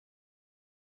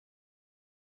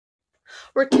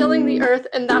We're killing the earth,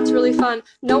 and that's really fun.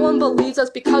 No one believes us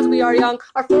because we are young.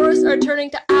 Our forests are turning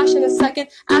to ash in a second.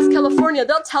 Ask California,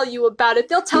 they'll tell you about it.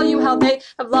 They'll tell you how they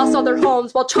have lost all their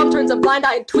homes while Trump turns a blind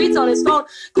eye and tweets on his phone.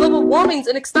 Global warming's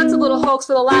an expensive little hoax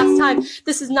for the last time.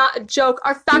 This is not a joke.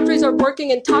 Our factories are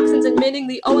working and toxins emitting.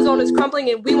 The ozone is crumbling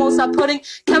and we won't stop putting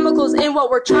chemicals in what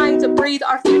we're trying to breathe.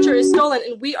 Our future is stolen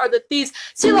and we are the thieves.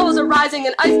 Sea levels are rising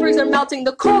and icebergs are melting.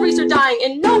 The coral reefs are dying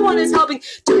and no one is helping.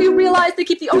 Do you realize they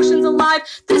keep the oceans alive?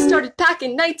 This started back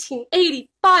in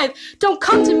 1985. Don't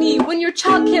come to me when your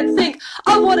child can't think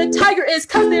of what a tiger is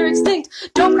cause they're extinct.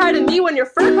 Don't cry to me when your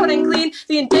fur coat ain't clean.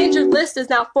 The endangered list is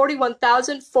now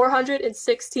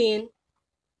 41,416.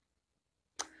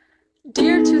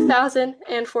 Dear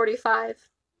 2045,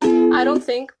 I don't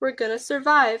think we're gonna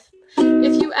survive.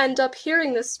 If you end up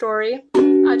hearing this story,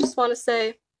 I just want to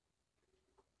say,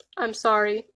 I'm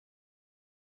sorry.